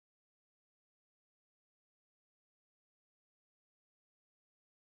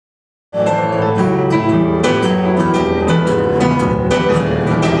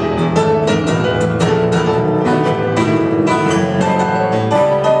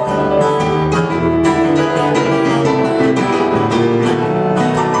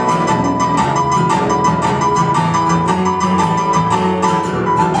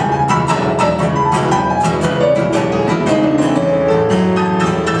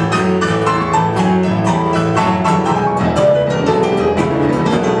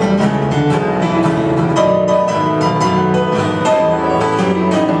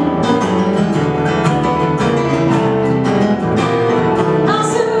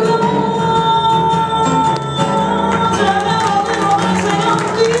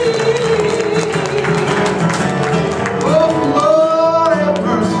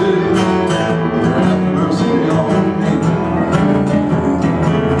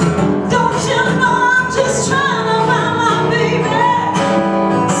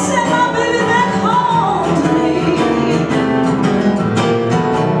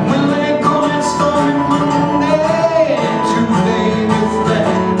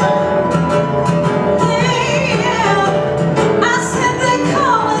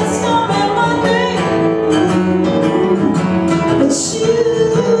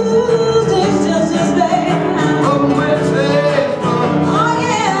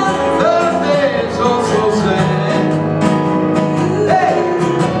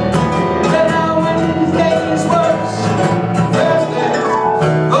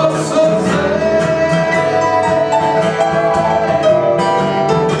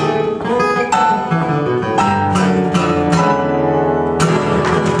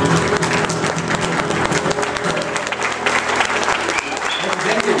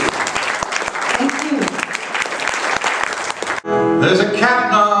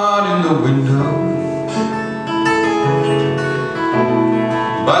the window,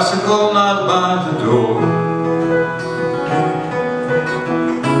 bicycle not by the door.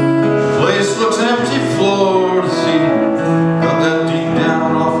 Place looks empty, floor to see. Got that deep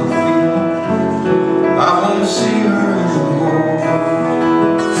down off the field. I won't see her anymore.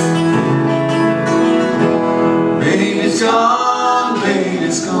 Baby's gone,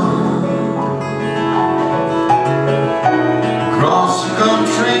 baby's gone. Across the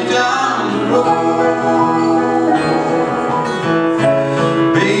country, down the road.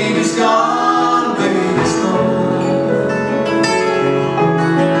 Baby's gone, baby's gone.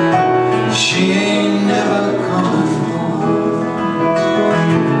 She ain't never coming home.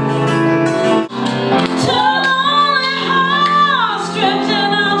 Turn on the house,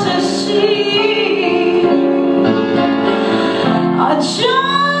 drifting out to sea. I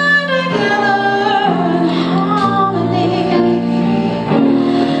joined together in harmony.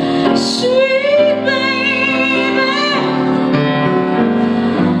 Sweet baby,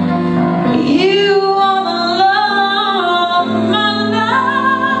 you are the love of my life.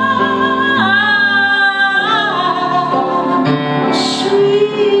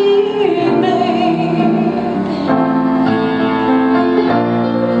 Sweet baby,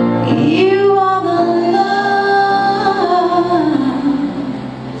 you are the love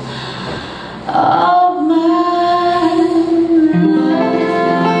of my life.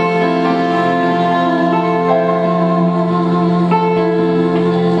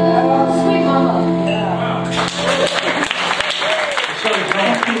 Sweet mama. Shelley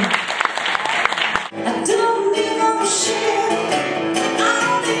Jones. I don't need no shit. I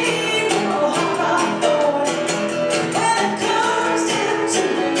don't need no hot boy. When it comes down to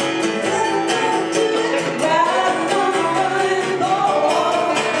it, I'm gonna do it right on the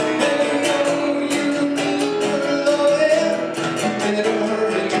boy. Baby, you need to love it. Better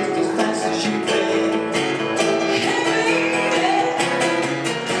hurry just as fast as you can. Hey baby,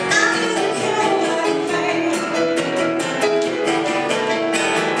 I need a Cadillac van.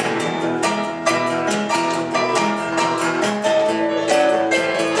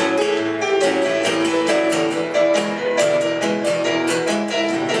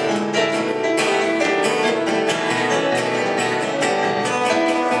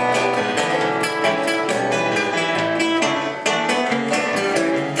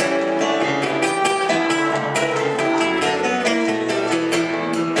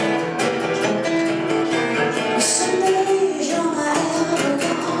 Some days you're my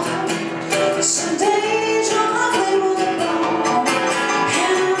alcohol. Some days you're my favorite ball.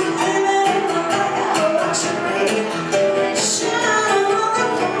 And I'm claiming like a luxury. Shine on the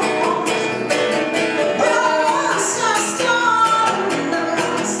wall. But once I start,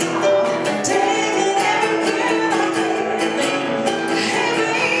 I start taking everything I can. Hey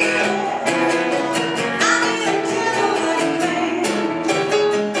baby, I need a Cadillac van.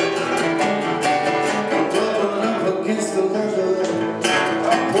 Rubbing up against the leather,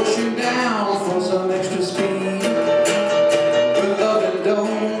 pushing down for some extra speed. But loving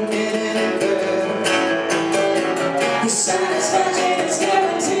don't get any better. Your satisfaction is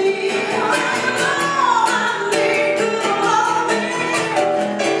guaranteed. I know I need good loving.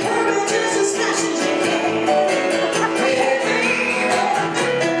 Courage is as fast as you can. Hey baby,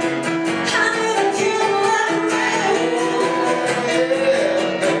 I need a Cadillac van.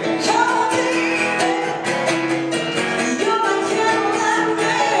 Oh baby, you're my Cadillac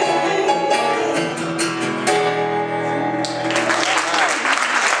van.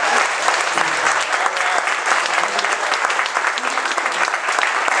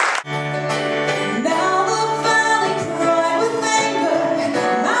 Now the valley cried with anger,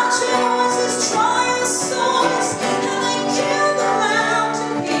 mountain voices trying souls, and they killed the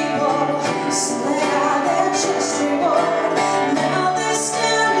mountain people, so they got their just reward. Now they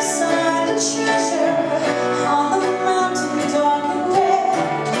stand beside the treasure on the mountain, dark and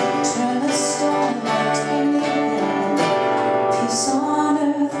red. Turn the stone like tiny wind. Peace on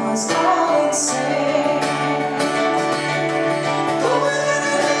earth was all it said.